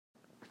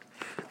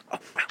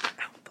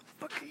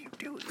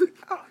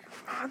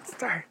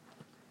monster.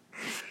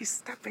 He's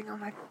stepping on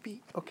my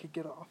feet. Okay,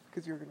 get off,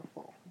 because you're going to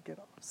fall. Get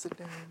off. Sit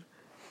down.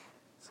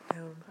 Sit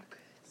down.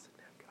 Sit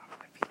down. Get off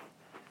my feet.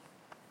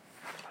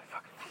 My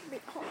fucking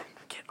feet.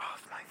 Get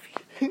off my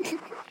feet. Thank you.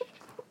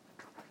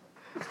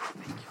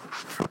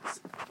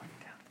 Sit back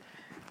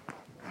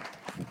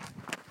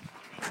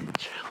down.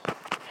 Chill.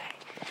 Hey.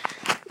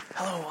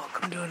 Hello,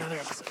 welcome to another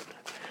episode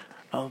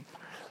of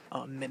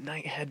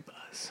Midnight Head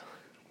Buzz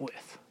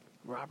with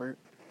Robert,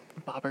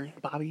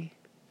 Bobby,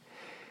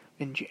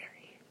 and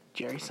Jerry.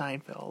 Jerry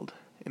Seinfeld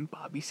and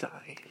Bobby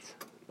Hines.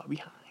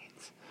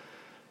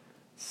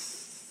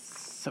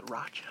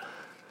 Sriracha.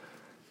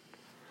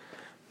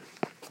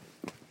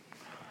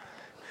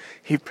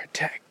 He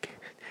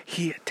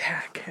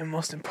attack, and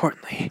most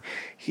importantly,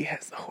 he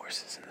has the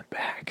horses in the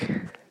back.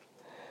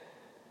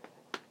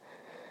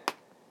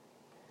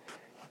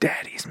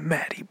 Daddy's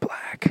Matty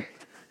Black.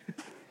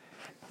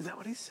 Is that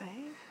what he's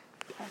saying?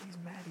 Daddy's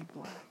Matty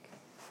Black.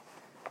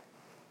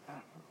 I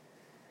don't know.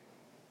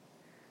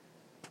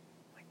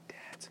 Like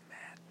Dad's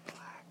Mad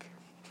Black.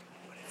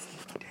 But it's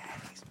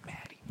Daddy's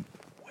Matty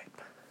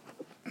Whip.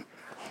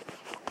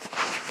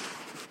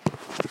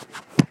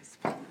 I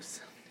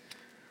suppose.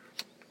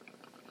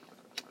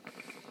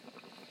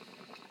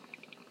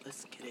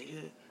 Let's get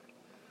it.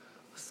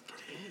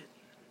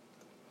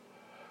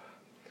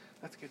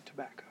 That's good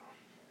tobacco.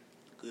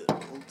 Good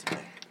old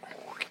tobacco.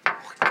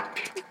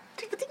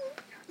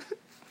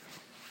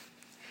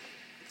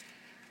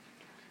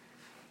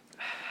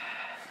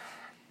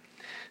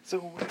 So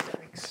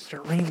we're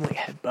extremely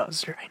head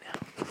buzzed right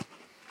now.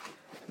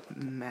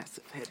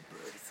 Massive head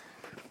buzz.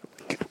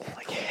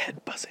 Like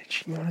head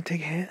buzzage. You want to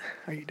take a hit?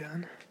 Are you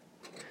done?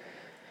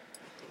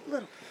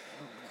 Little.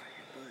 Oh,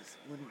 head buzz.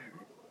 Wouldn't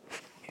hurt.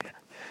 Yeah.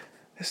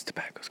 This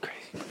tobacco's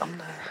crazy. I'm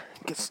gonna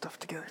get stuff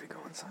together to go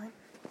inside.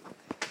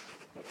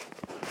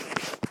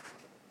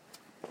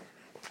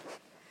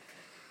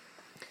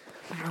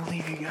 I'm gonna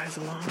leave you guys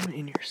alone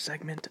in your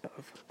segment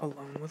of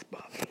Alone with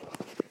Bobby.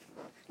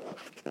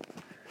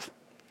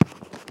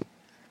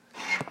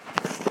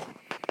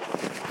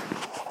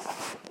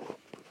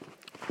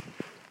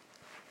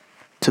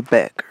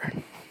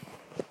 Tobacco.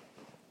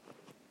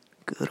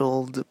 Good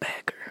old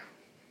tobacco.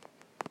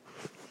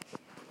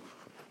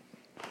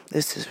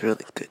 This is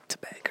really good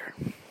tobacco.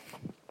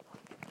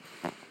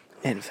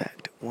 In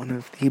fact, one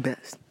of the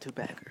best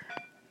tobacco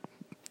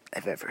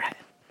I've ever had.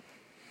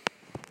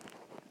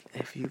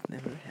 If you've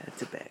never had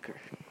tobacco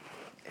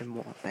and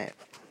want that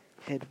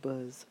head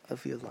buzz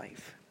of your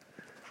life,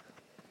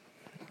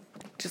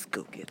 just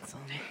go get some.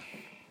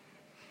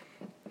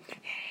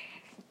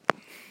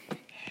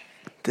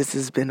 This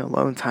has been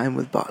Alone Time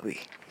with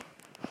Bobby.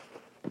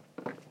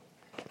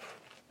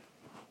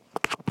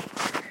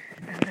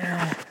 And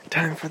now,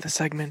 time for the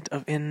segment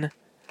of In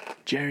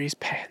Jerry's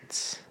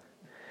Pants,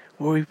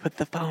 where we put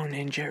the phone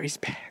in Jerry's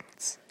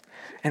pants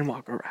and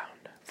walk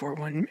around for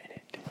 1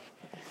 minute.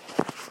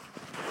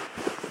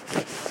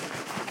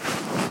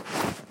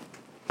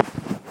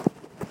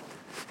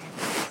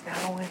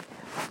 The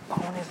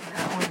phone is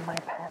now in my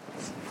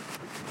pants.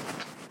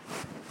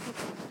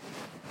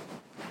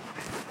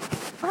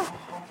 Oh,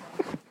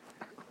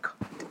 God.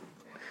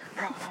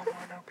 Probably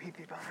no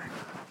pee-pee behind.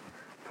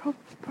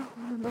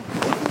 Probably no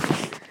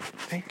pee-pee.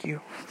 Thank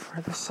you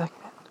for the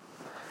segment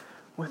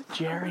with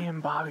Jerry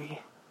and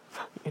Bobby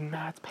in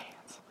Matt's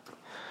pants.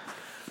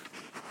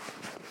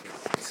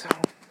 So,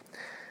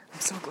 I'm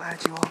so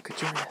glad you all could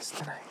join us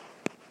tonight,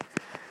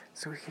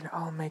 so we can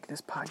all make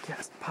this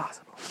podcast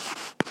possible.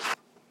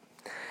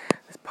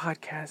 This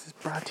podcast is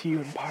brought to you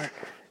in part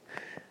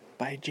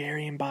by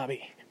Jerry and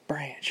Bobby,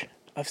 branch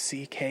of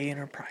CK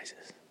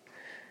Enterprises.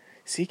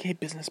 CK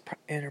Business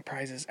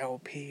Enterprises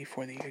LP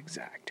for the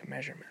exact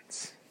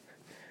measurements.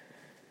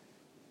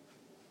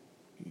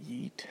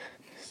 Yeet.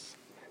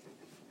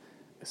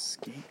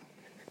 Escape.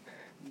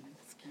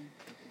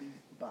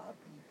 Bob.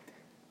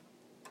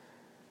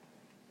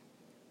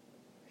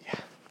 Yeah,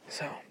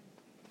 so,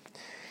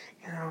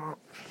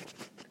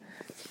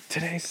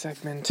 today's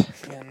segment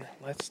in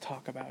Let's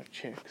Talk About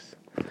Chicks,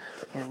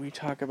 where we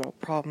talk about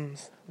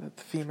problems that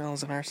the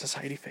females in our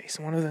society face.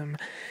 One of them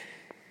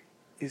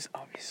is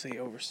obviously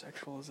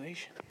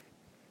over-sexualization.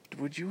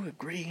 Would you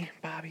agree,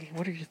 Bobby?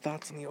 What are your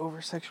thoughts on the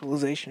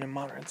over-sexualization in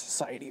modern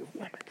society of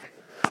women?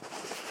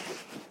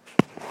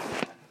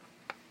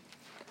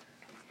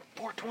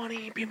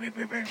 420. Okay,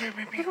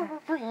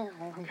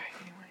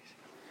 anyways.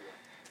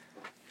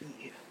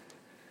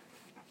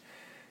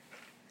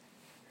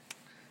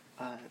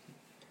 Yeah.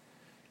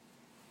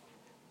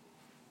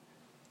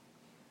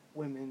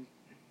 Women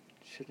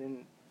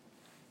shouldn't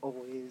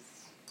always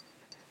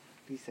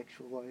be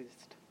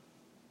sexualized.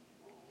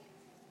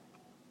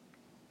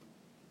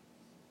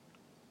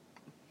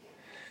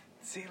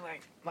 See,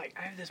 like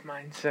I have this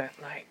mindset,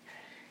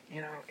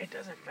 it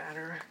doesn't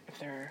matter if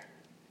they're,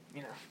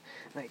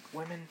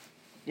 women.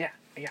 Yeah,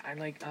 I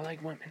like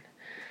women,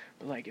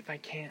 but if I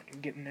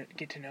can't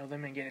get to know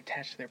them and get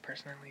attached to their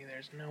personality,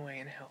 there's no way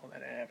in hell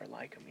that I'd ever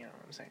like them. You know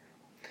what I'm saying?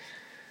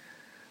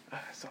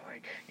 So,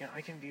 like, you know,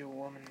 I can view a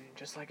woman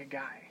just like a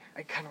guy.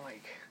 I kind of,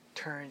 like,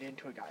 turned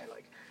into a guy.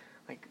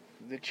 Like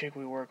the chick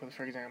we work with,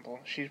 for example,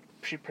 she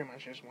pretty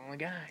much just one of the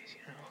guys,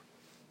 you know?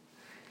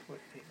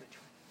 Which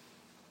one?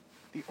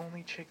 The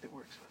only chick that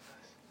works with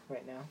us.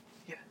 Right now?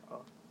 Yeah.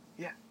 Oh.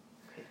 Yeah.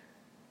 Okay.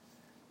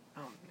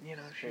 You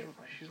know,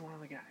 she's one of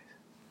the guys.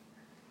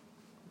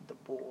 The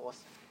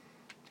boss.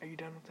 Are you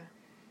done with that?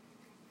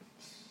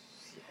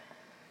 Yeah.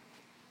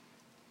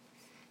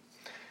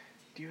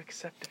 Do you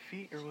accept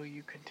defeat, or will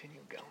you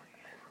continue going?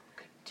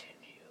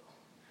 Continue.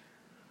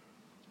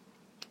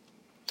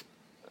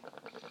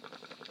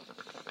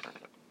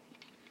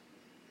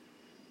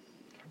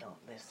 Not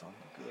this on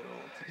the good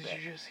old Did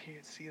Tibet. you just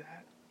see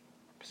that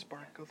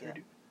spark go through? Yeah.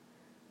 Dude?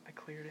 I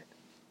cleared it.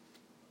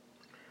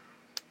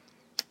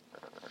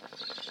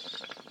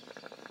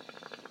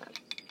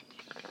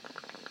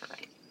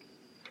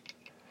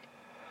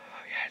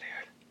 Oh yeah,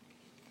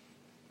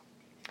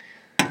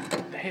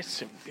 dude. That's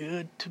some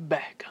good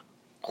tobacco.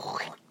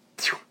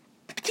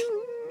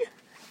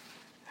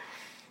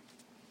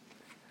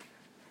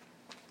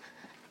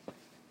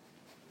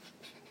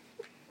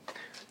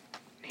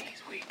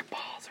 Knees weak,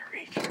 balls are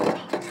reaching,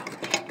 palms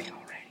out baby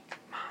already.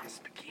 Mom's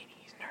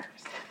bikini's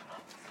nervous.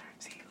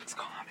 See, looks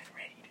calm and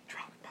ready to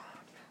drop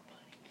bombs.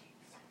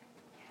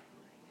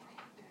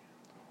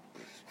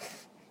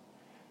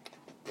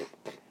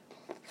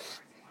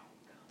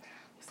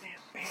 What's that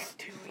back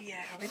to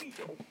reality?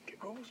 Oh, there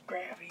goes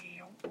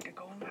gravity. Oh, there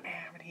goes my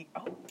amity.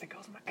 Oh, there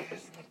goes my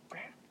ass in the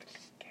grab.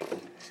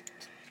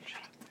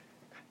 Shut up.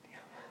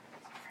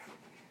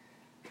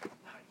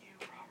 Not you,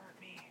 Robert,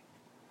 me.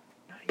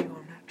 Not you,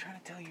 I'm not trying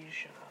to tell you to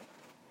shut up.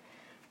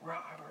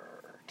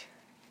 Robert.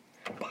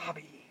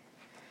 Bobby.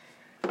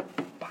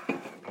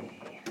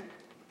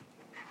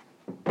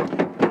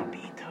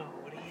 Bobito,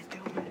 what are you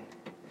doing?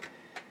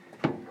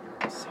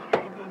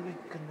 Sorry, I'm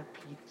making the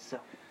pizza.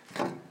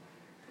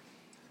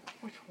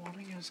 which one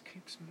of you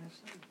keeps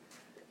missing?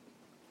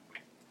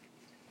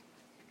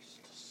 It's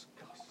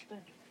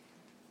disgusting.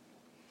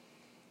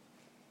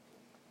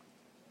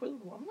 Well,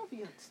 one of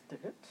you's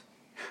dead.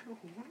 Oh,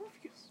 one of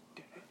you's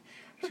dead.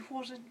 It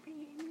wasn't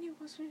me, and it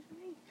wasn't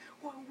me.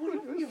 Well, one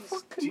of you's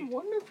Fucking dead.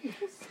 one of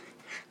you's.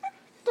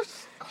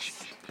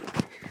 Disgusting.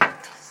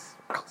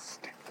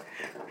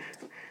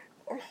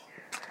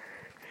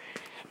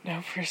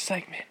 Now for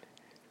segment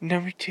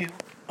number 2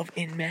 of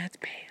In Matt's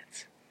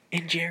Pants.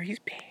 In Jerry's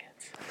Pants.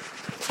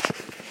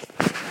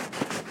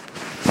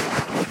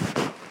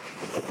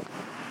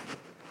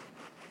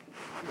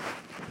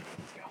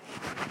 Let's go.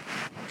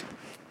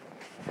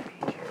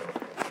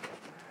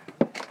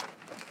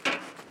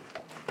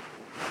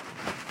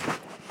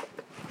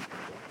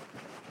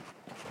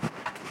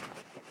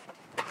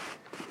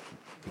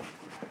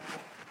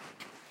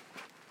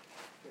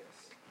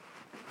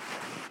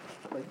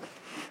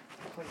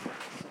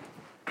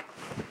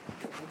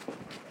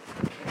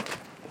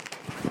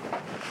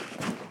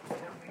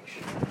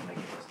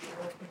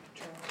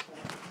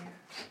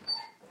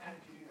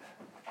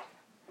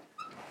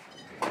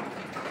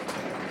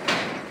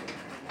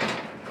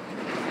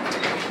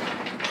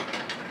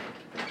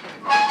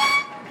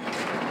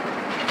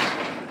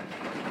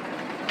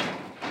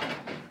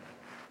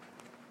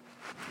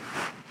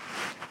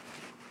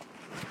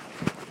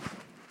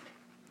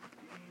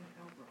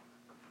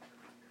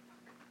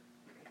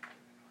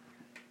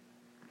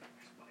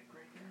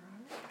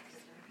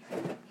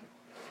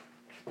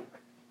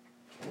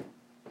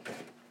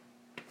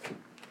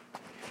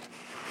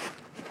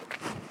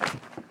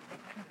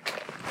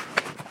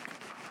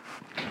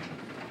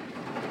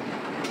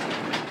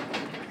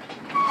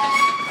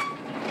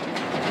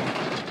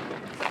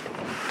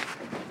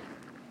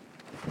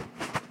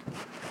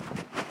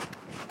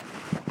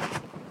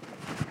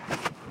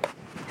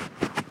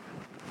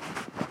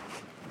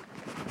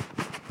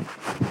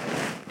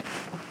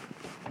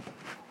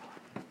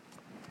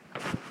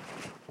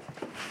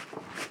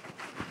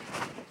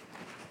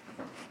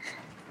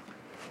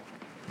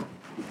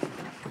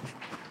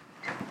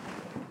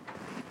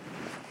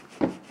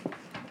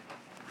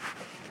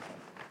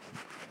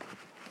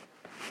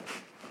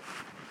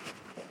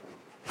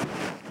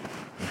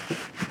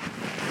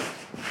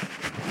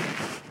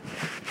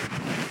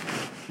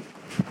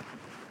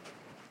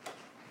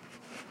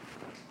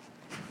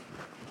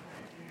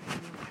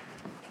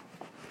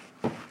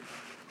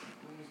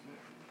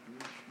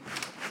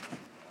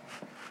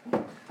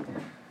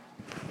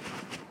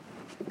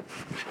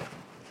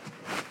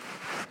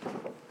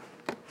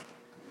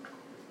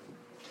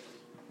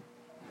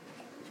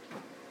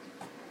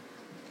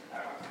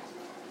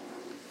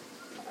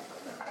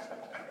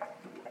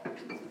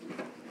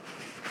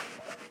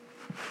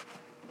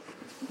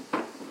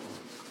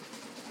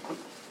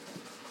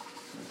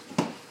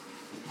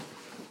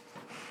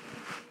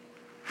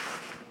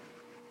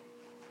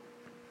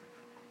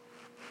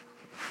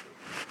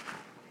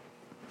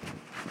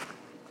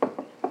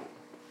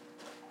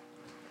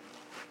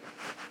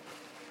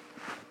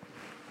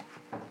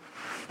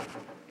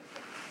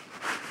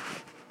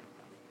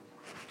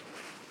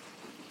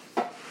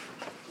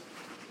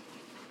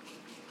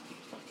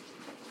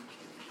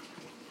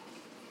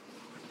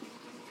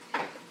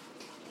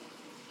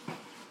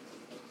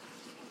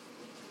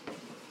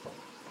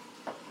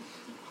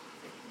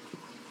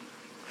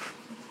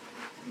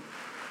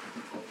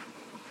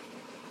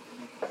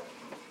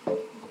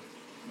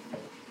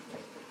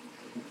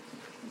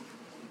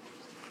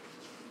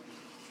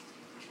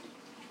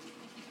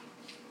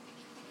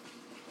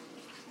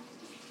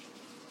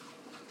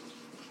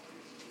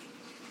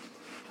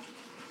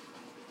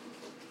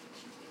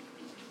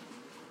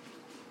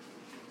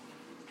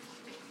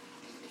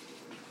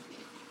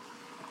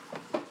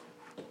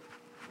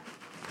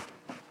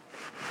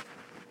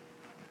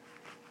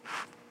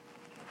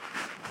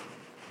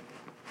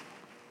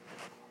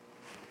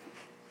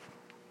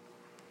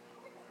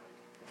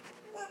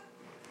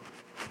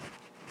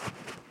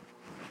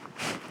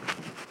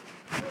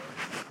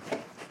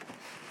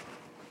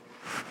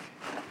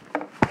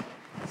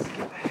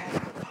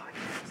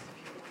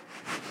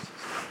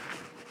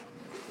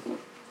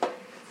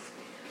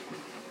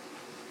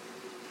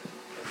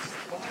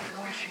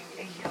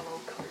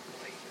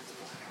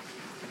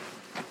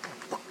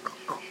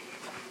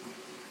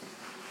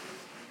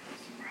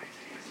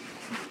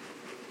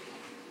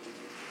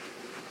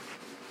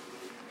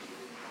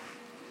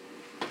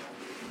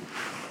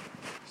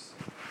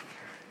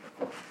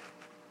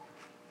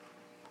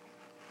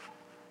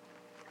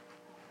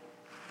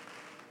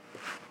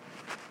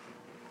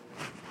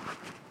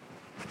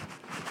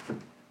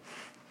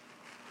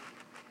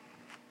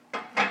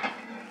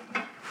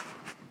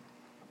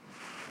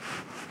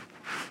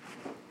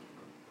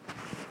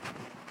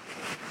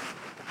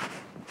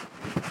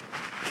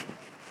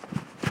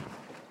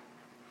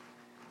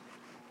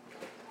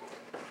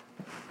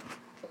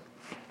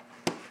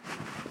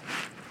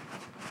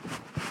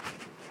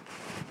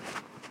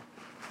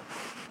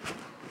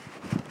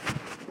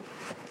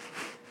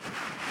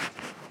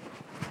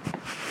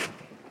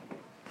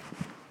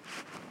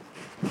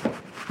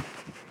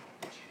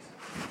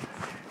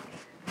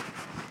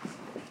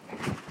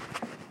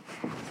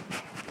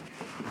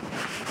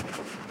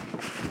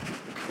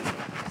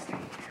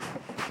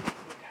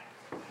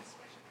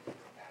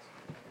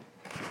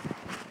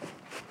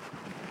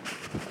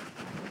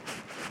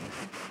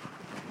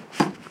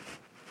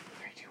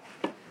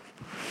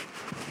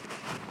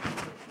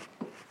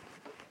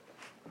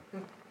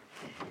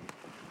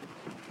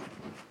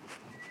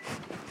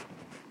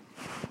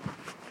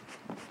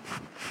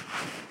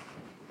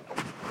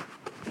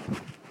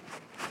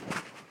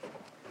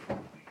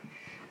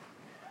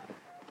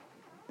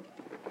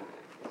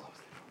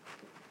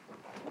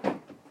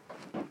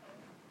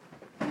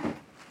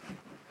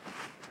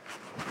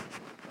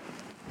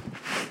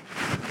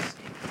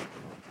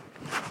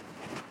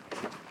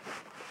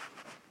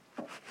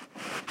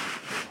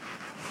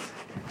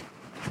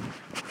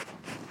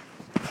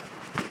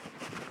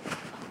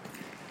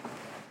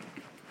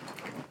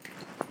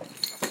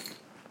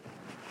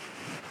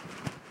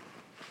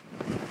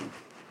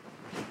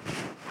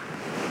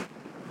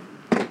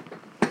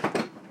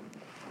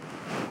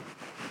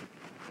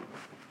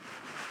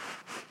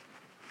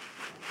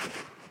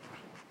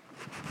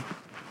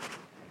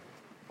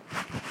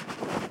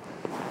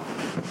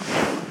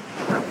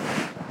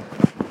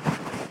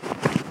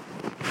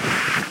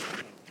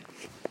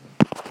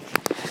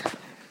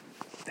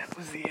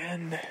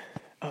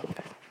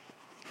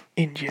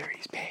 in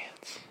Jerry's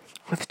pants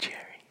with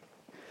Jerry.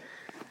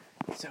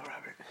 So,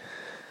 Robert,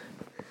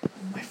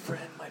 my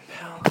friend, my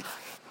pal,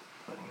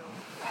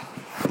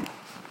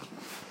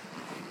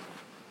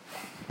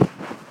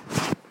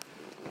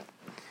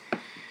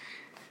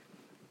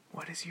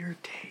 what is your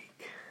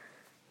take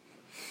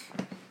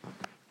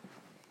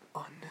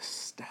on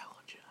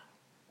nostalgia?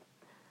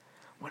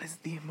 What is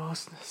the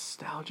most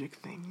nostalgic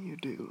thing you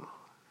do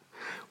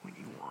when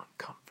you want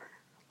comfort?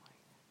 Like,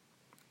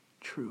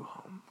 true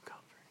home comfort.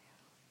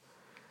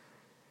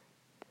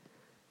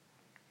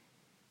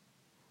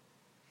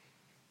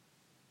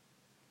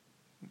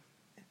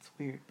 It's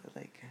weird, but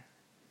like,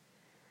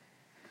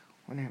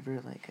 whenever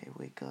like I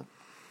wake up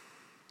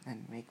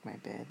and make my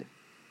bed,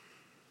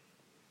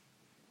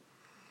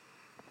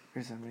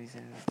 for some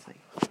reason it's like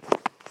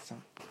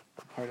some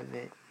part of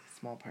it,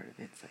 small part of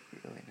it's like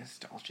really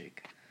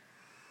nostalgic.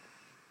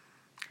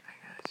 I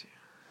got you.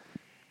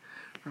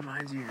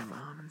 Reminds you of your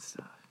mom and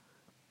stuff.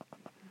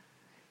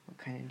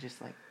 Kind of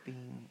just like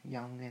being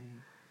young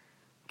and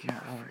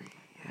Carefree,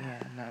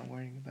 not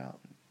worrying about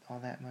all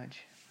that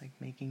much. Like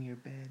making your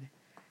bed,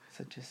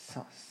 such a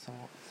small,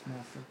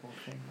 simple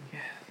thing. Yeah,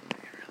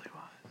 it really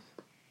was.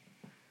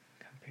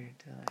 Compared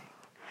to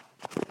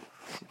like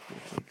super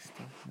big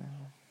stuff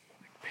now.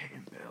 Like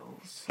paying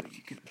bills so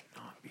you can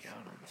not be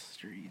out on the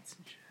streets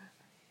and shit.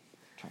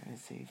 Trying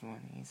to save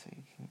money so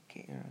you can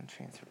get your own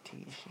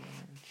transportation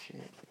and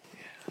shit.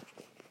 Yeah.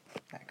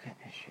 That kind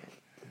of shit.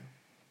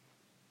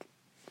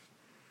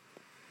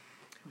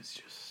 It was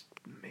just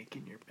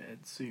making your bed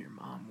so your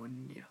mom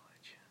wouldn't yell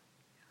at you.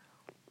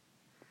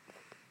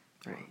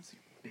 That Right. was the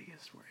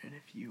biggest worry. And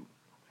if you,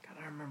 God,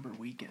 I remember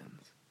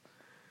weekends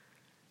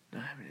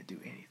not having to do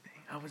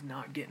anything. I was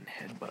not getting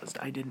head buzzed.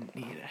 I didn't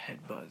need a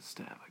head buzz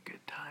to have a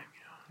good time,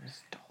 you know.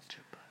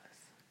 Nostalgia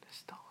buzz.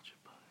 Nostalgia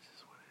buzz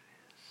is what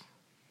it is.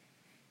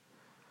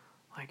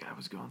 Like, I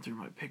was going through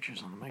my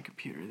pictures on my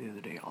computer the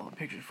other day, all the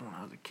pictures from when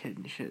I was a kid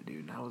and shit,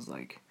 dude, and I was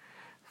like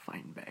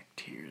fighting back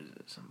tears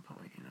at some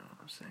point, you know what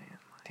I'm saying?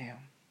 Like, Damn.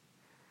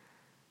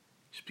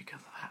 just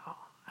because of how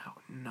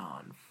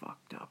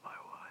non-fucked up I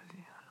was, you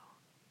know.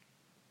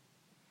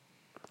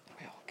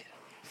 We all get a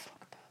little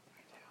fucked up.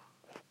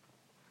 Yeah.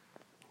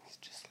 It's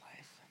just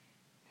life.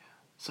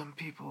 Some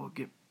people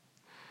get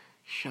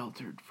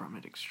sheltered from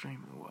it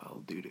extremely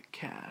well due to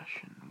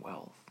cash and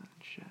wealth and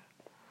shit.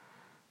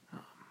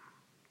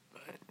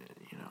 But,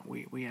 you know,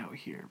 we out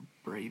here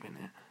braving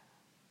it.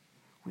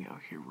 We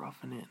out here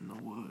roughing it in the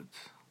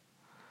woods.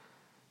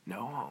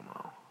 No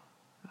homo.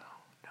 No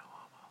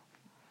homo.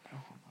 No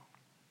homo.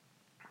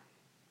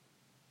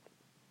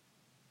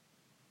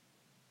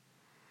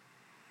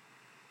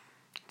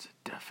 It's a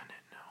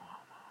definite no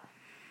homo.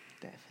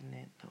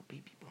 Definite no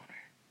pee-pee boner.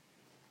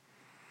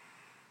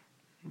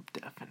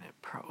 Definite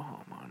pro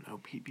homo, no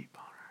pee-pee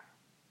boner.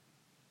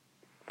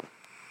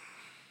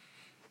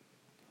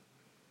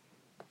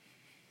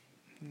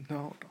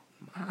 Not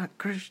on my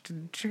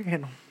Christian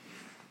channel.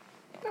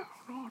 Not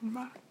on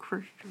my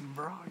Christian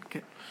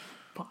podcast.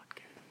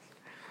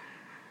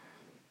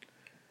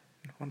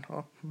 Not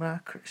on my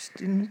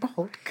Christian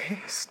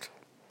podcast.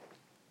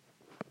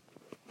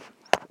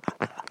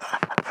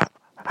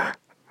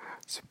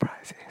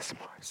 Surprise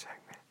ASMR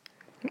segment.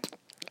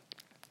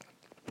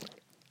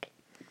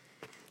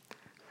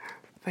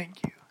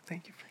 Thank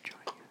you for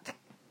joining us.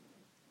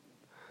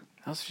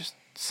 I was just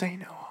say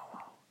no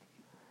homo.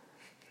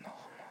 No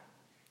homo.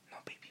 No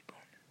pee-pee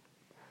boner.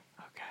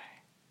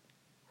 Okay.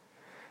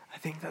 I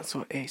think that's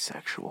what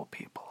asexual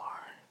people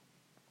are.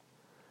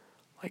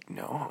 Like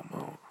no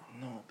homo,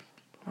 No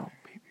pee-pee no boner.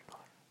 pee-pee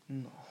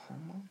boner. No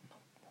homo.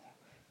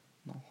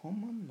 No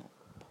homo. No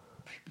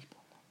pee-pee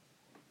boner.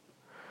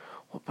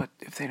 Well, but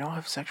if they don't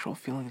have sexual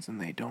feelings, then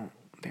they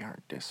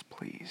aren't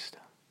displeased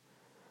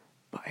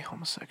by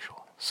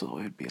homosexual. So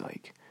it would be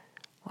like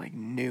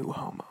new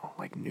homo,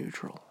 like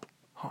neutral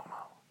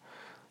homo.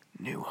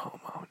 New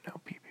homo,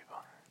 no pee-pee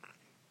boner.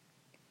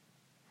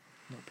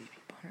 No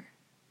pee-pee boner.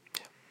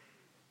 Yeah.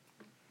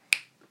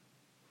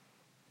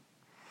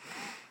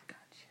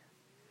 Gotcha.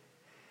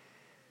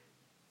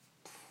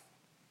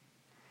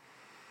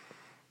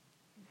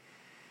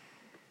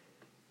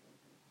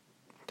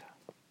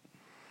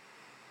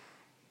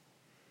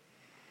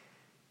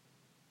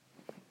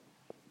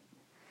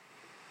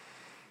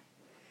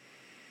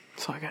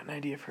 So I got an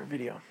idea for a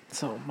video.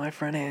 So my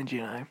friend Angie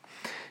and I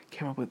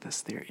came up with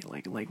this theory.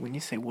 Like when you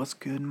say, "What's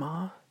good,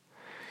 Ma?"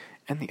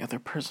 and the other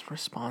person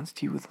responds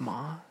to you with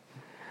 "Ma,"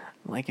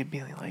 like it'd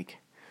be like,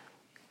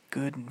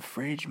 "Good and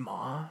fridge,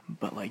 Ma,"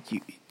 but like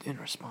you, in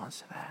response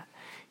to that,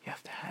 you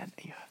have to add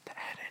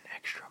an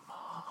extra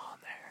 "Ma" on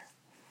there.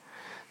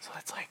 So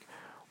it's like,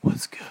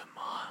 "What's good,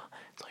 Ma?"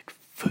 It's like,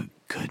 "Food,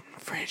 good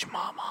and fridge,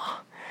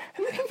 Mama,"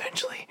 and then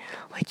eventually,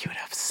 like you would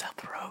have Seth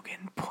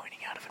Rogen pointing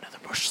out of another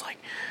bush, like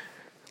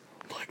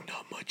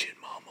not much in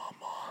Ma.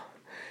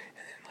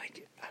 And then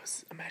like I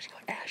was imagining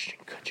like Ashton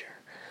Kutcher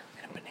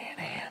in a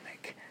banana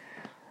hammock,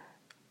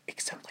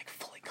 except like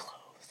fully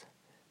clothed,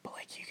 but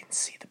like you can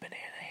see the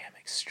banana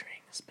hammock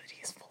strings, but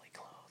he's fully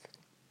clothed.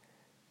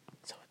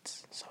 So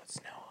it's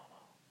no homo.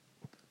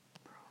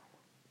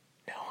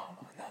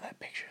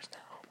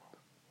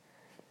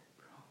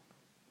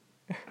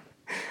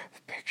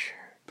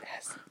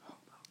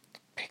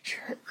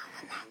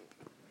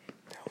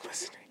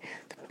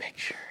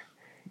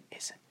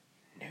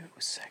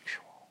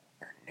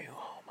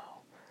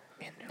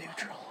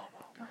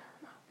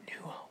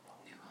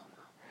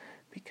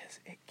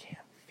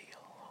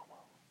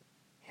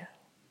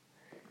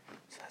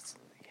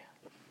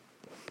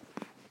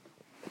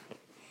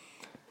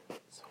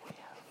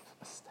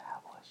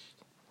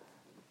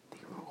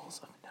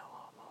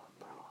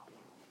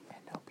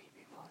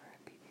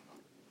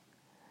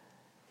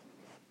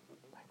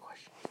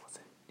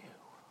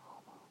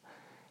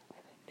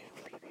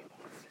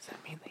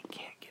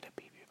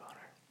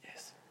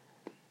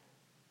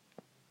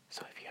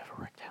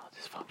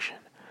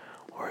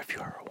 if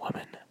you're a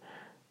woman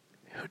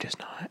who does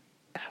not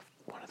have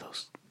one of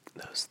those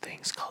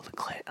things called a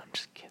clit, I'm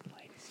just kidding,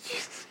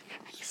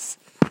 ladies.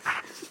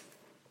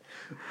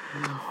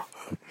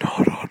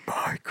 Not on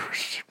my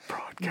Christian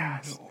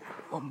broadcast. No,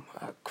 on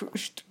my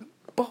Christian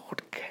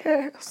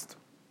podcast.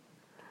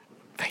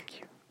 Thank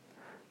you,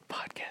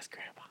 podcast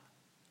grandpa.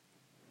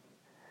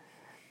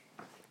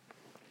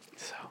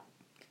 So,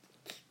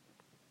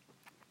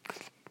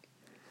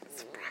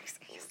 Surprise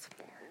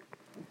ASMR.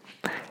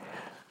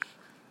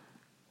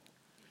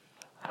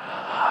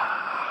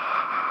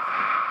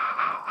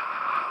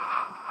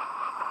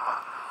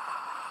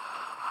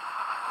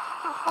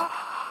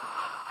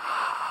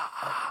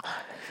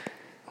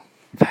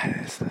 that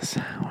is the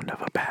sound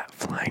of a bat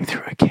flying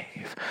through a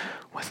cave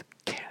with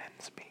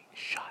cannons being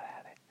shot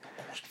at it.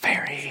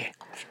 Very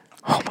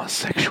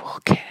homosexual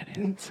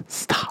cannons.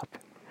 Stop.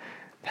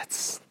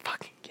 That's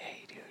fucking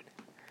gay, dude.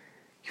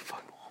 You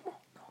fucking homo.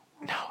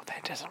 No,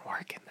 that doesn't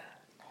work in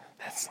that.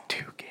 That's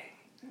too gay.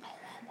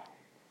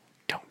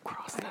 Don't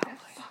cross that line.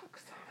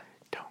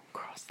 Don't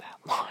cross that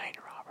line,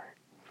 Robert.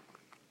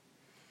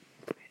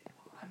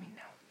 Well, I mean,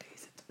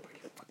 nowadays it's a pretty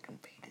fucking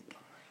faded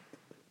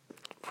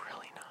line.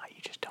 Really not.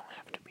 You just don't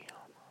have to be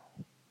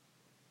homo.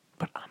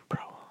 But I'm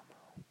pro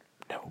homo.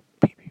 No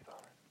pee-pee boner.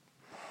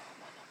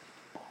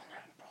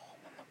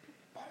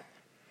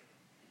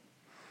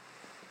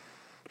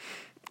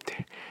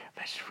 Dude,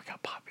 imagine if we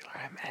got popular.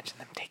 I imagine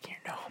them taking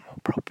your no homo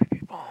pro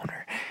pee-pee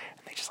boner and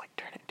they just like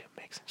turn it into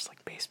a mix and just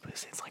like bass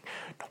boost. It's like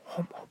no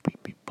homo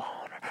pee-pee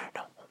boner,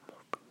 no homo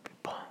pee-pee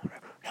boner,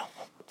 no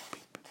homo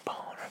pee-pee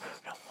boner,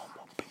 no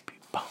homo pee-pee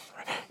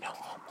boner, no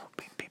homo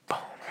pee-pee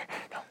boner,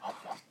 no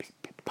homo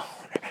pee-pee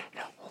boner,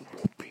 no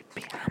homo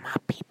pee-pee. I'm a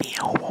pee-pee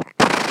homo.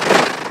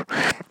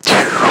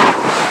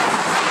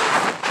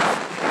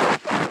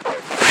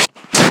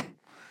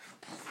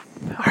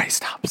 Alright,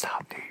 stop,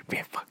 dude. You're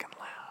being fucking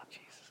loud.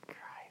 Jesus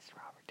Christ,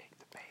 Robert, take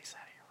the bass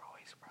out of your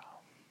voice, bro.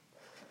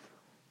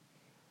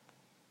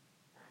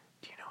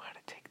 Do you know how to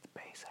take the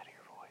bass out of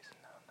your voice?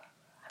 No.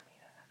 I mean,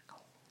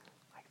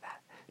 like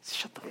that.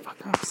 Shut the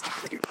fuck up.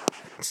 Stop with your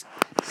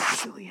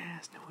silly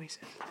ass noises.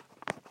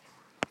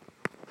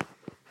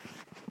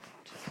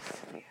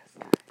 Silly ass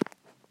guy.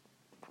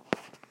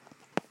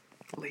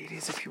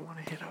 Ladies, if you want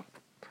to hit up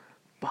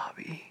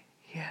Bobby,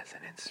 he has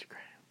an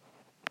Instagram.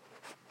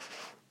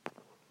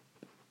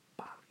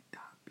 Bobby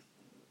Dobby.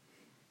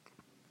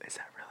 Is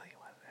that really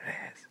what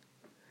it is?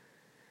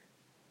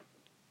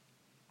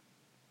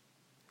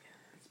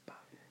 Yeah, it's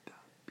Bobby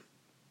Dobby.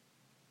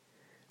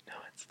 No,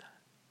 it's not.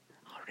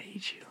 I'll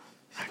read you.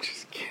 I'm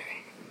just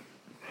kidding.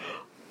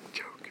 I'm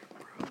joking,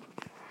 bro.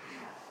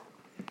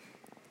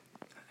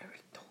 I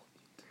already told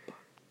you it's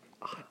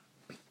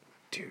Bobby.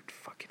 Dude,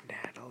 fucking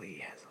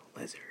Natalie has a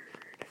lizard.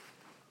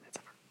 That's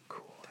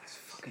cool. That's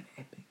fucking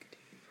epic,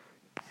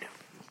 dude. No.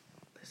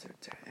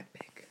 Lizards are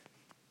epic.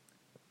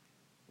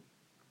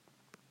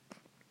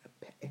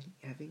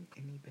 Having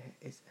any pet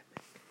is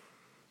epic.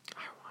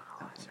 I want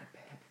a want lizard. a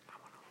pet. I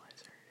want a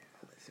lizard.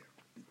 A lizard.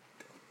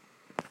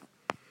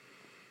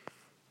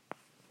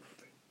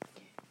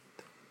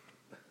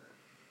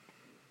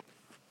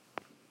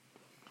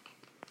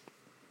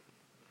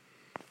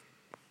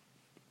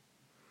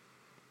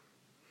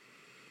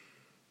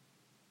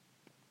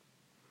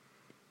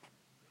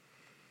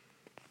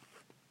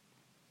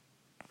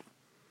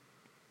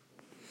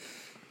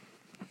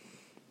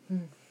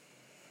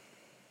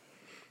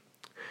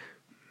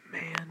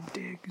 Man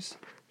digs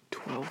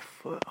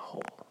 12-foot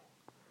hole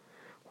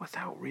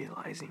without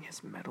realizing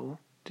his metal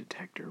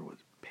detector was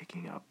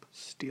picking up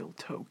steel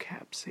toe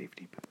cap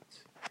safety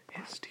boots.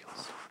 His steel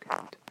so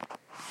good.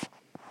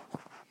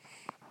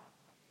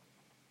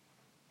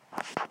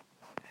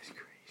 That's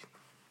crazy.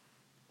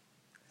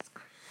 That's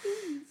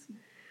crazy.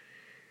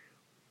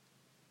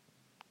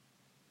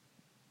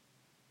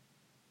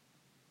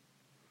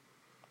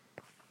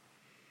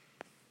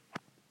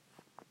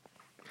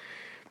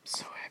 I'm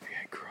so happy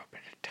I grew up in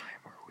a time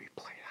where we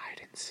played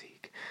hide and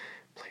seek,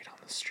 played on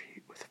the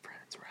street with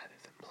friends rather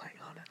than playing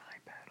on an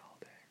iPad all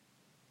day.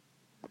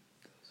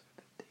 Those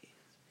are the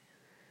days,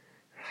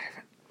 man.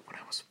 And when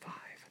I was 5,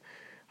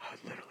 I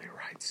would literally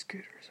ride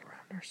scooters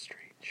around our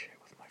street and shit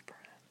with my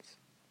friends.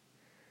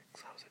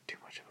 Because I was too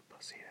much of a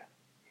pussy to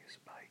use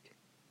a bike.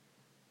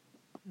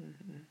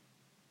 Mm-hmm.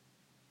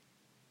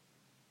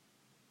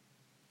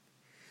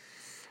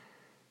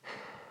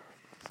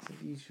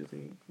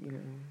 Usually,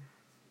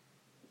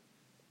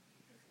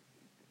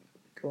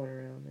 going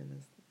around in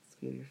a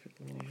scooter for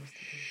the longest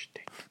time. Shh,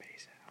 take the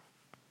bass out.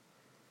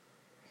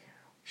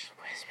 Just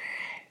whisper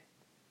it.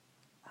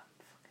 I'm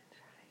fucking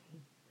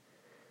trying.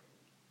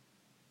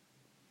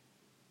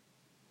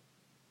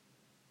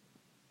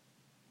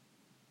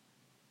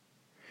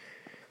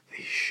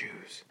 These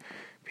shoes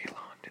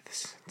belong to the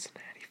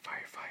Cincinnati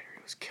firefighter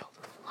who was killed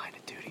in the line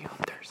of duty on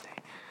Thursday.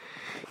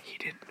 He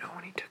didn't know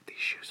when he took these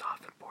shoes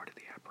off and boarded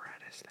the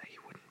apparatus that he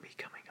wouldn't be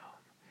coming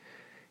home.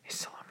 A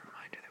solemn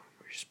reminder that when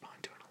we respond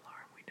to an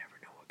alarm, we never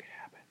know what could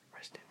happen.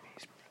 Rest in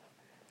peace,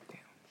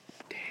 brother.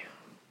 Damn.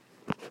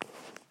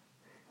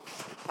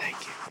 Thank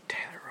you,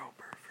 Taylor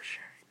Roper, for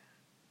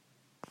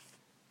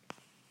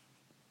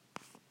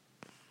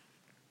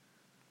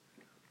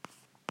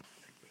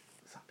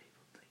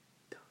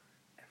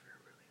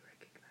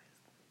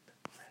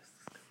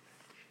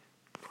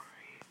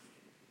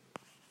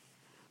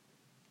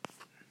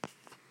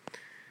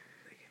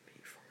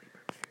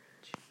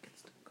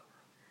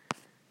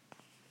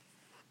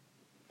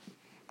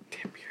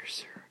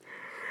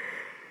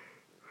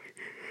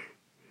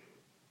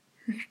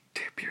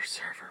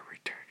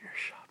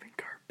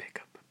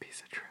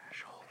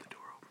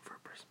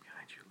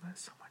Let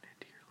someone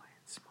into your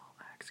lane. Small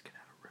acts can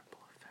have a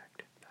ripple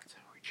effect. That's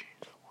how we change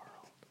the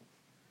world.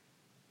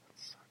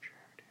 That's so true,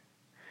 dude.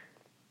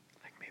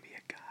 Like maybe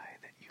a guy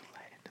that you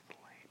let into the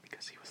lane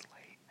because he was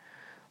late.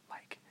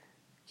 Like,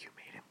 you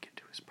made him get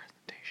to his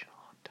presentation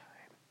on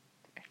time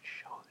and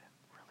showed him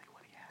really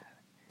what he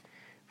had.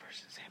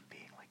 Versus him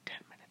being like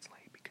 10 minutes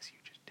late because you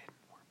just didn't,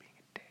 or being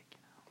a dick,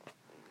 you know?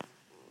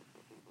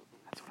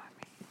 That's what I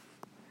mean.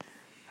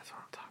 That's what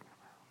I'm talking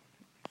about.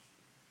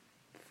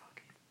 Fuck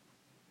it.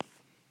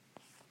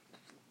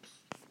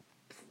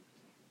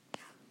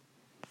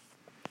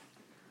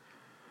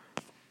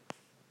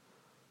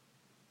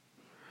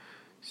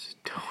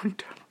 Stone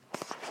Tunnel.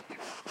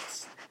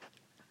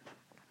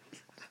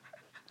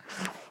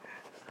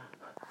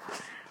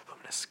 I'm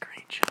gonna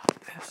screenshot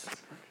this.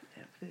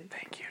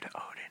 Thank you to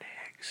Odin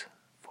Higgs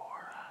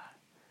for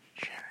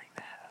sharing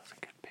that. That was a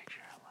good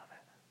picture. I love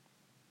it.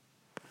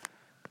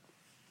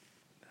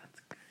 That's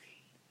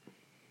great.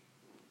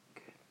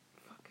 Good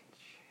fucking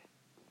shit.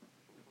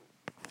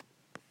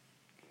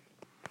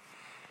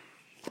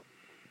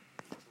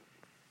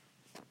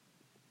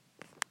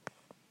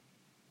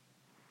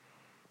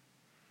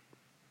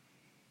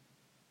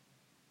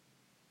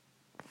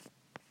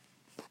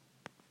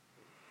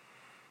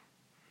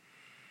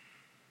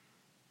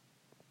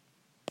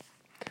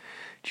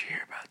 Did you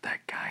hear about that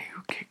guy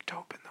who kicked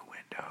open the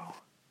window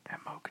at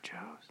Mocha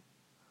Joe's?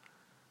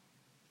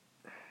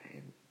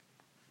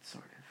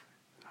 Sort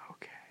of.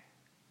 Okay.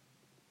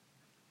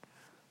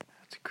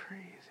 That's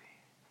crazy.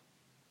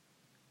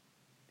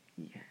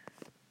 Yeah.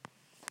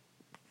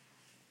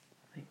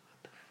 Like, what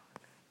the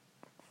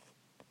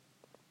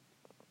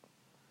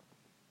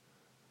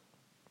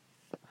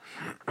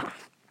fuck?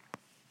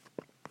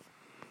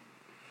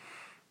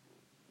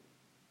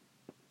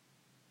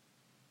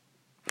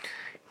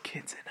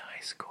 Kids in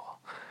high school.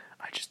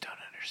 I just don't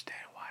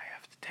understand why I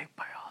have to take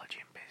biology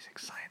and basic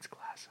science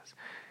classes.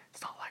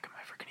 It's not like I'm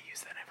ever going to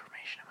use that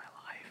information in my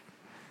life.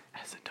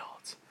 As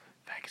adults,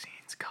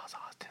 vaccines cause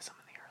autism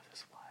and the earth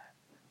is flat.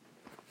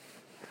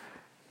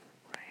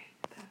 Right?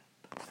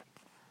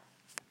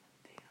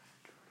 They are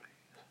true.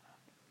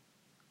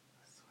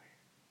 I swear.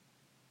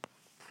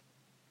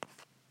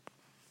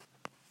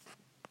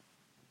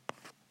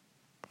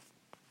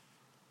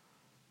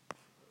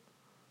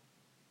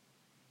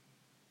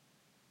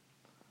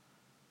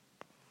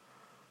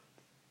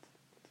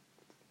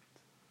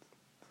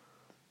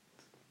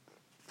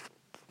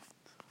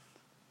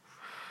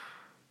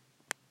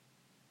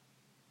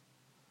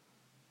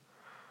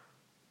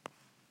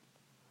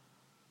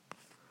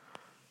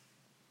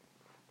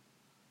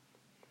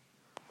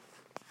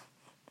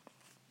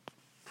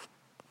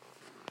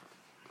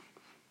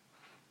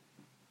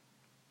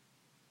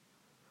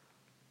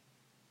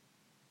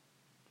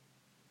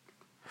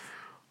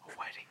 A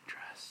wedding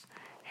dress,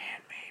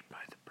 handmade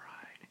by the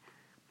bride,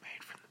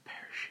 made from the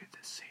parachute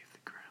that saved the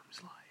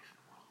groom's life in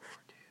World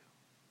War II.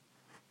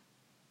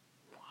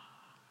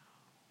 Wow.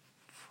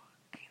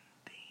 Fucking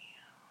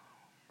damn.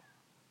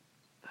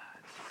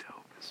 That's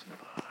dope as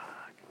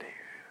fuck,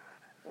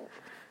 dude.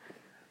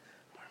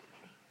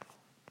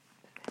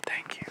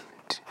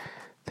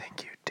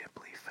 Thank you,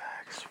 Dipley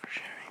Facts, for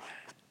sharing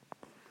that.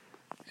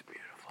 It's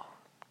beautiful.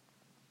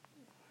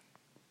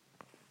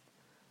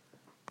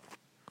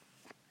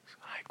 It's a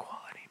high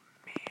quality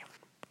meme.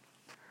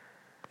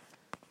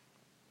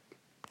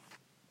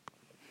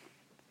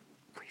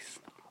 Please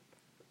stop.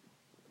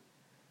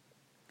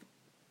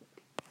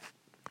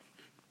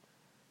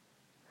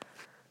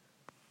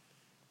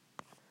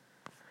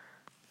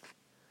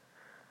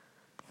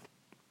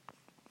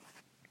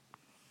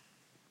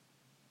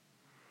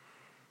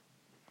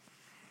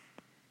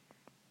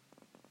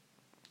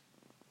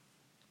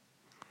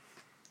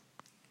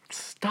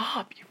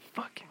 Stop, you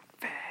fucking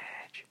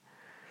fag.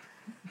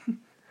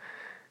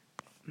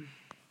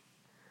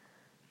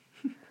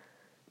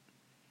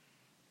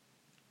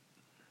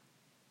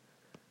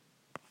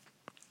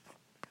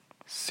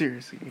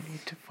 Seriously, you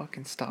need to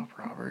fucking stop,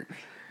 Robert.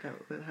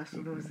 That has to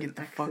You do with can get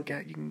an the fuck accident.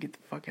 out. You can get the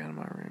fuck out of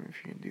my room if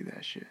you can do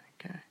that shit.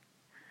 Okay?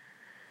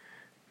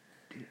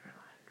 Dude,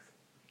 relax.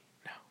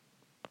 No.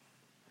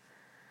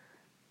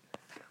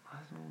 That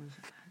last one was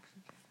an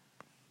accident.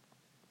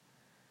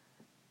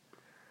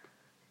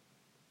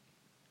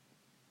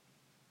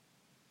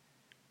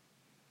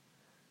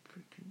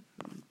 Freaking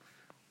oof.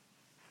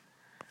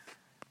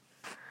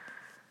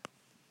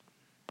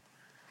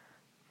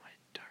 My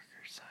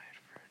darker side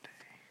for a day.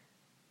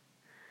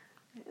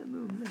 Hey,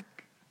 little neck.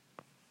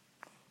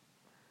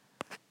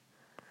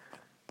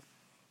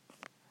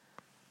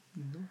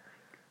 No.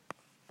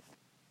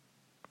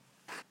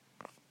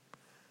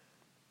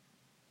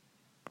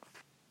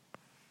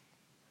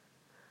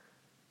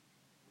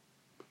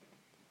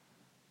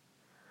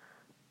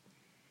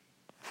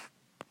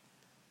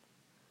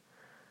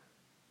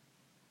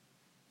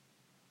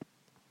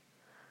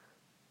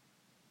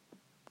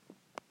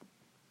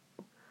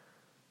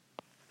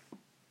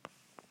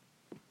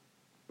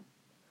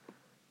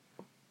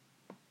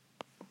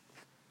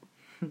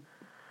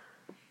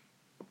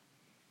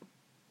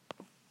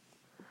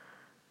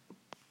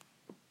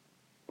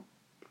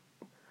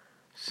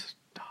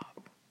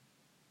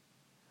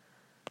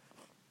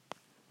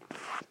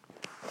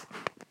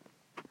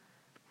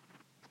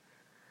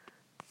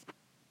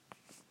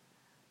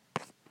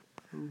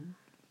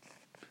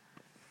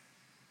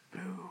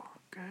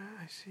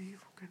 see.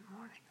 Good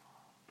morning.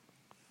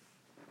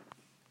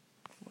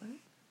 What?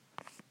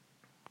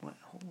 What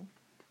hole?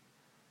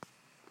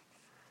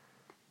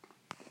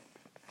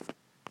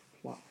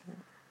 What hole?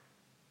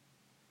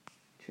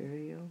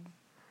 Cheerio?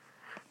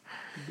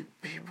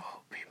 People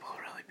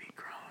really be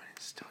growing and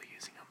still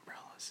using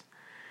umbrellas.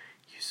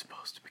 You're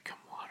supposed to become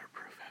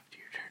waterproof after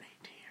you turn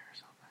 18 or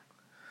something.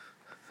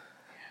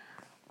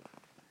 Yeah.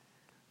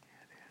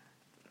 Yeah,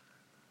 dude.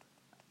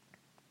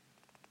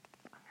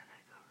 I'm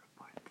gonna go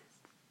report this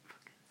to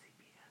fucking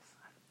CBS.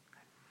 I'm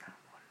not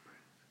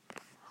waterproof.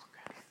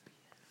 Okay.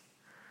 CBS.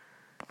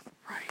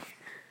 Right.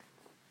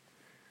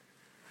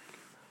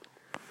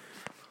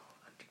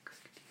 Oh,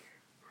 undercooked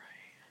here.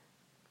 Right.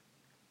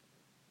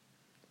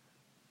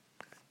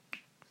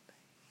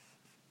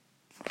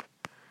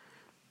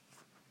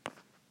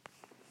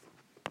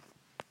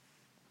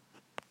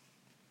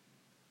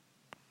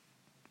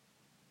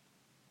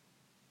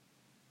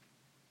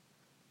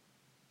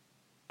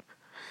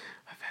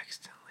 I've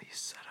accidentally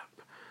set up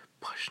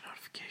push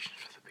notifications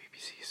for the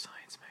BBC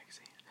Science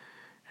magazine,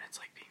 and it's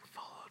like being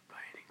followed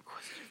by an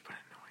inquisitive but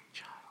annoying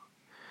child.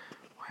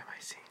 Why am I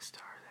seeing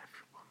stars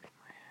after bumping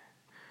my head?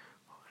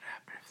 What would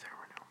happen if there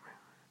were no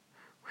moon?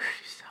 Where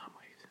do sound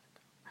waves go?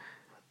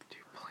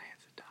 Do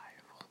plants die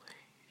of old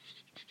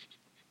age?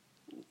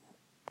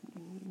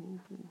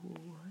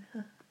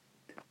 What?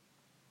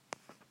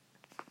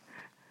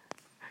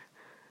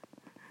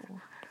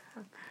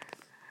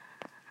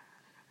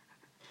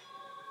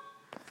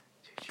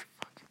 Did you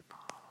fucking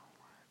bomb?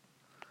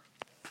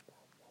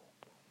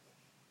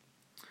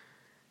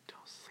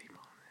 Don't sleep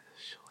on this.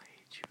 She'll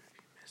hate you if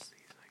you miss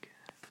these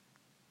again.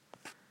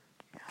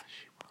 Yeah,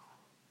 she will.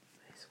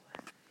 Nice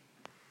one.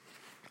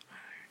 I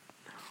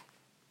don't know.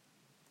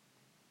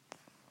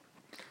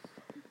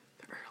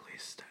 The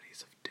earliest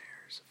studies of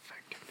DARE's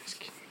effectiveness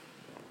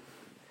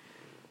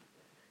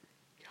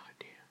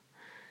Goddamn.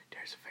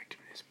 DARE's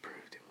effectiveness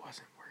proved it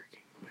wasn't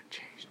working, but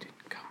change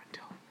didn't come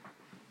until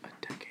a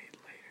decade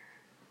later.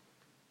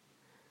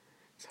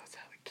 So it's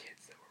how the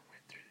kids that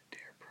went through the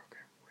DARE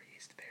program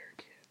raised their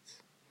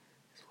kids,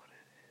 is what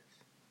it is.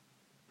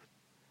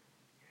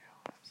 You know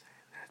what I'm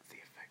saying? That's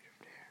the effect of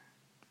DARE.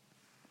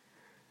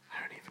 I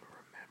don't even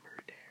remember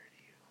DARE,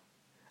 do you?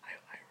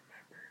 I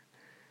remember.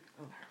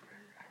 Oh.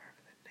 I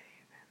remember the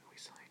name, and we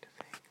signed a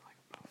thing, like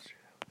a poster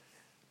that was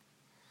in it.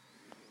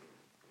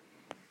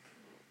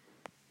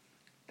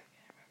 I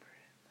remember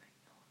it in like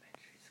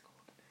elementary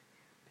school. The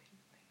big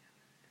thing of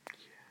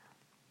it. Yeah.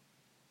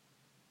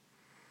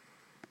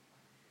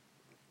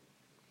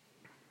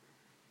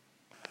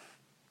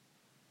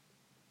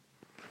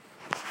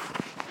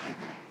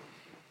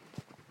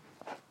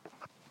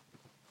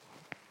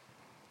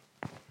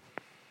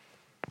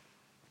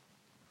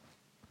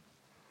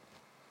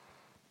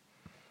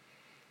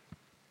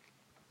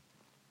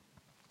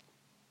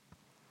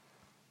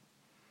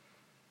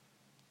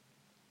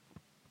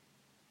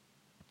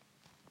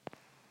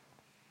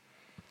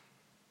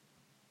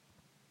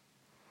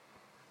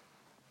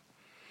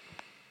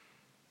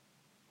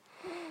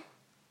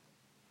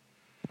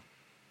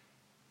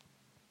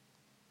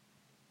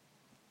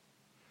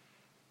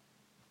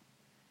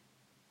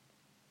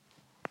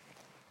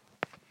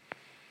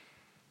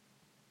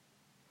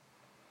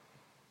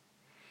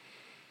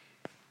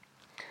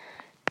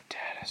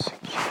 Data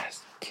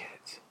suggests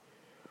kids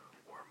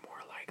were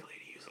more likely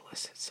to use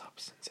illicit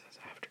substances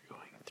after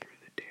going through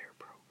the DARE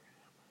program.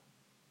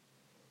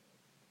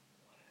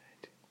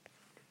 What?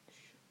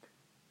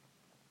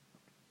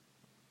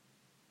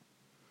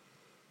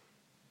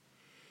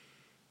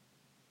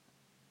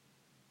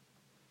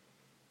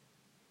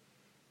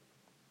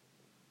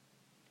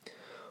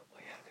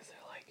 Well, yeah, because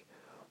they're like,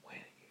 when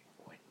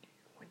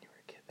you were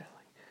a kid, they're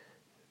like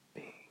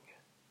being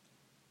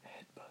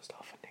head buzzed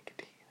off of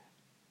nicotine.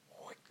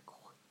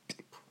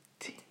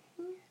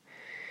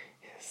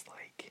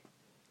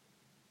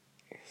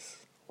 Is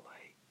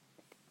like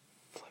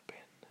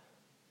flipping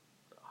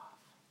off.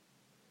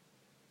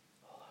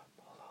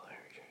 Hold on,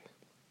 there we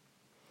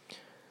go.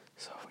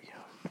 So, you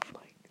know,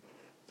 like,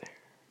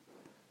 they're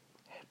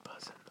head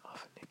buzzing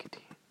off of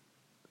nicotine.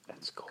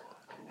 At school.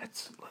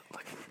 It's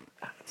like,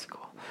 at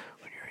school.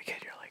 When you're a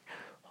kid, you're like,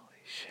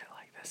 holy shit,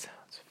 like, that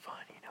sounds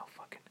fun, you know,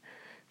 fucking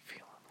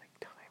feeling like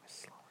time is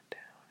slowing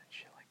down and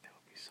shit like that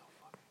would be so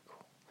fucking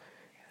cool.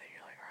 And then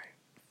you're like, alright,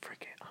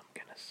 frick it, I'm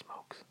gonna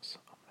smoke, so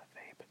I'm gonna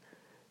vape,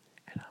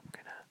 and I'm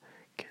gonna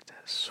get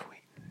that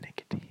sweet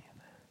nicotine.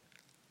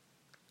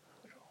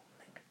 Good old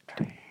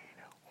nicotine.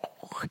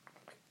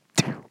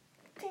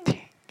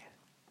 Ding.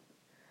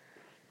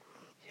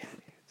 Yeah,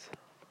 dude, so,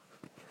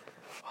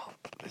 well,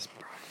 this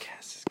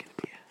broadcast is gonna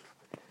be a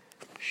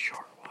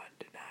short one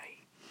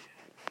tonight.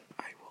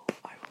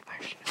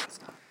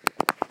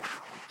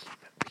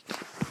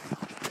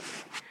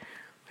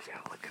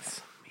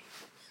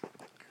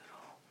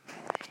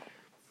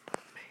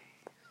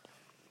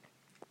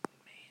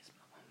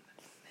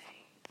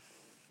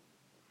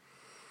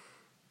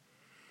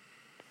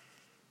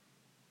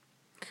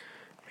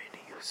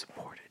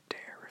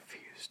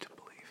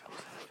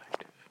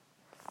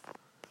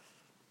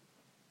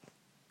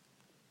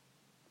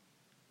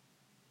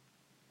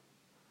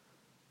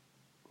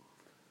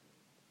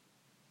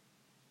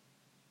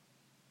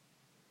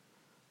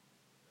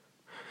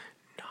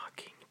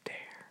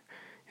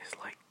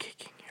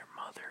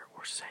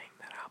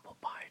 apple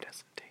pie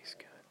doesn't taste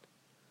good.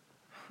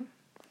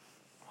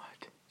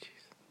 What?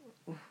 Jesus.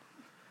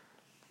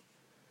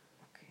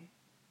 Okay.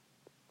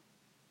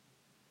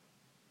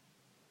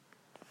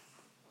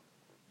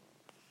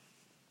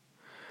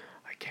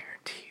 I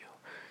guarantee you,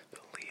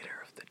 the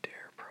leader of the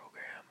DARE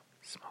program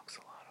smokes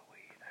a lot of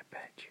weed. I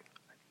bet you.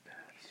 I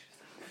bet.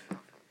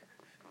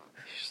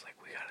 He's just like,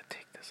 we gotta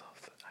take this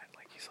off the.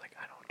 He's like,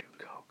 I don't do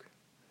coke.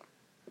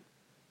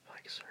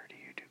 Like, sir, do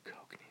you do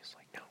coke? And he's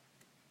like, no.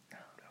 No.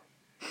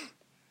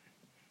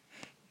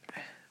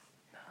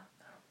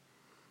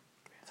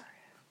 Sorry,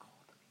 I have a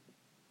cold.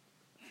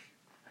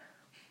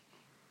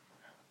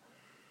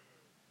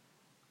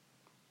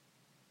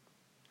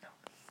 No,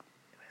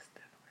 it was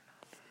definitely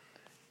not.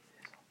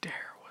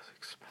 DARE was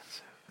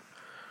expensive.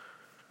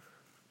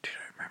 Dude,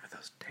 I remember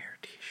those DARE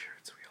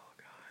t-shirts we all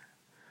got.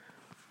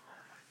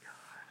 Oh my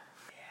god.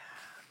 Yeah.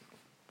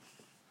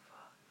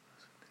 Fuck,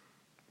 those were the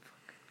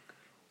fucking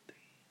good old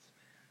days,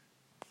 man.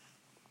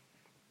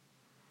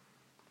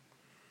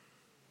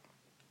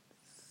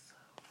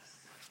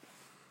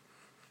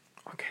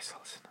 Okay, so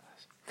listen to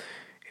this.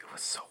 It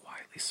was so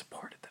widely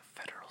supported that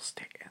federal,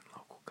 state, and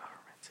local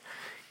governments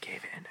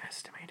gave it an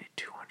estimated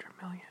 $200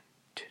 million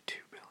to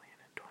 $2 billion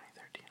in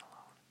 2013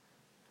 alone.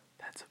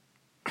 That's a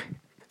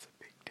that's a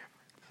big difference.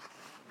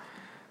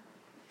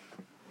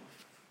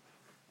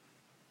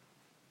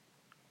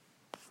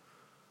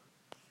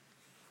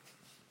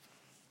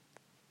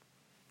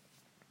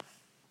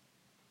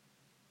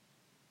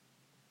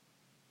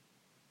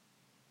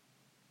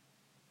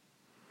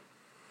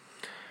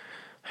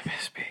 I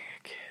miss being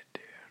a kid,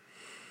 dude.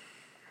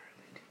 I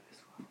really do as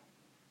well.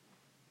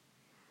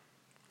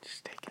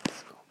 Just taking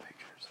school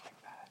pictures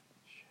like that.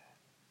 Shit.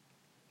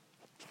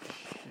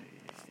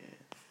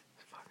 Shit.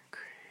 It's fucking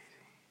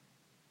crazy.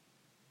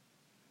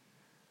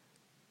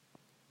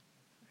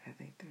 I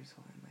think there's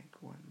only like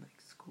one like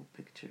school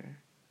picture.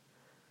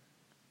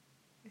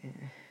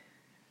 Yeah.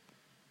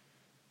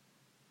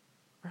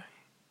 Right.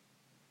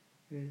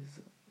 It was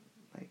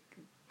like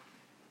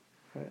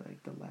probably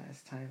like the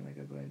last time like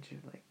a bunch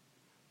of like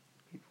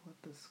people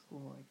at the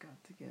school like got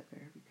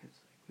together because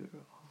like we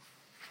were all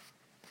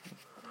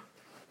like,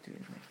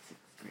 doing like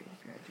 6th grade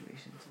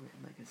graduation, so we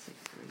had like a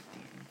 6th grade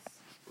dance.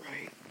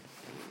 Right.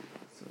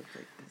 So it's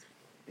like this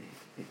big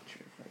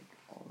picture of like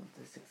all of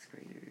the 6th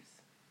graders.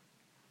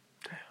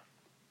 Damn.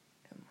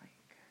 And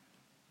like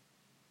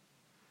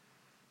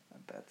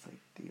that's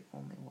like the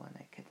only one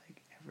I could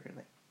like ever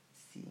like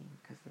see,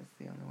 because that's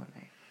the only one I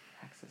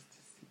have access to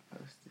see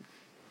posted.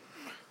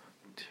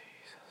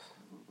 Jesus.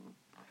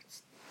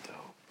 That's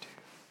dope, dude.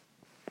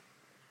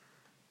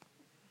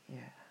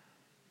 Yeah.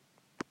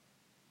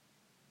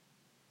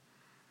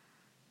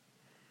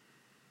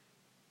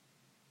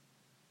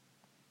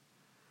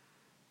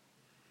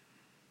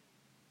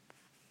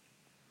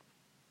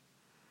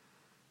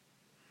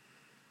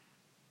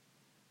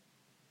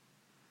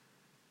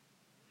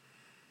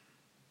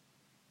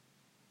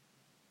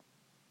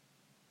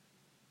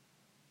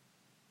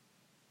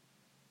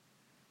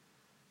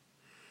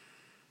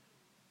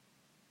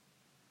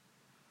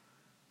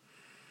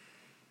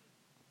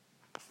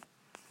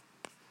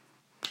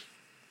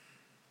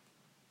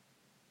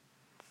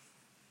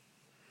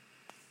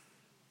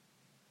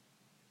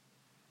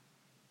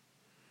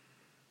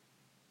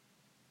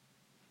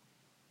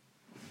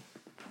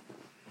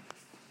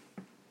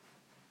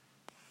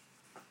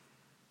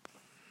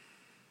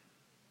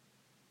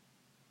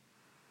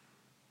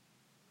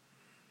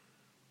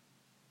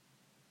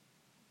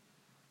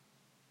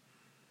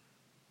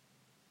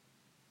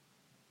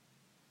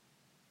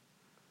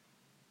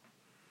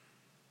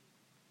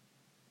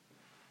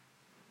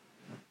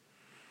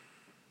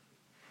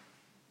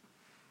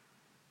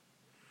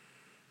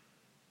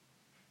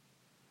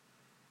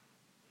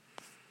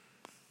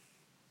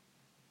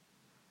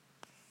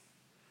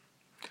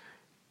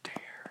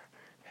 DARE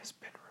has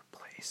been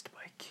replaced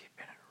by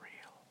Keeping It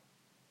Real.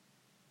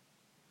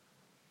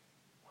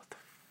 What the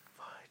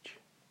fudge?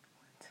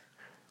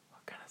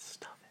 What kind of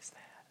stuff is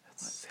that?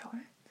 That's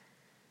silly.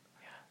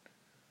 Yeah.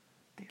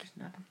 There's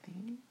not a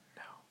theme?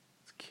 No.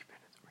 It's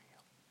Keeping It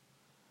Real.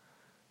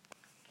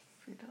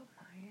 Fit up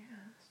my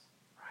ass.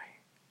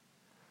 Right.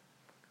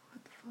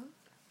 What the fuck?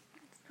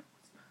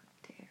 It's not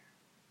dare.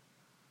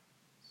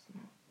 It's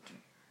not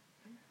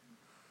dare.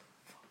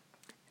 Fuck.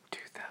 In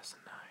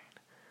 2009,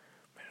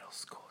 middle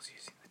schools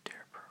using the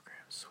DARE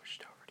program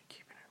switched over to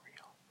Keeping It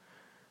Real.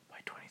 By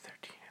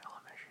 2013,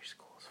 elementary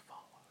schools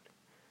followed.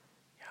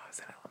 Yeah, I was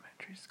in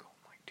elementary school.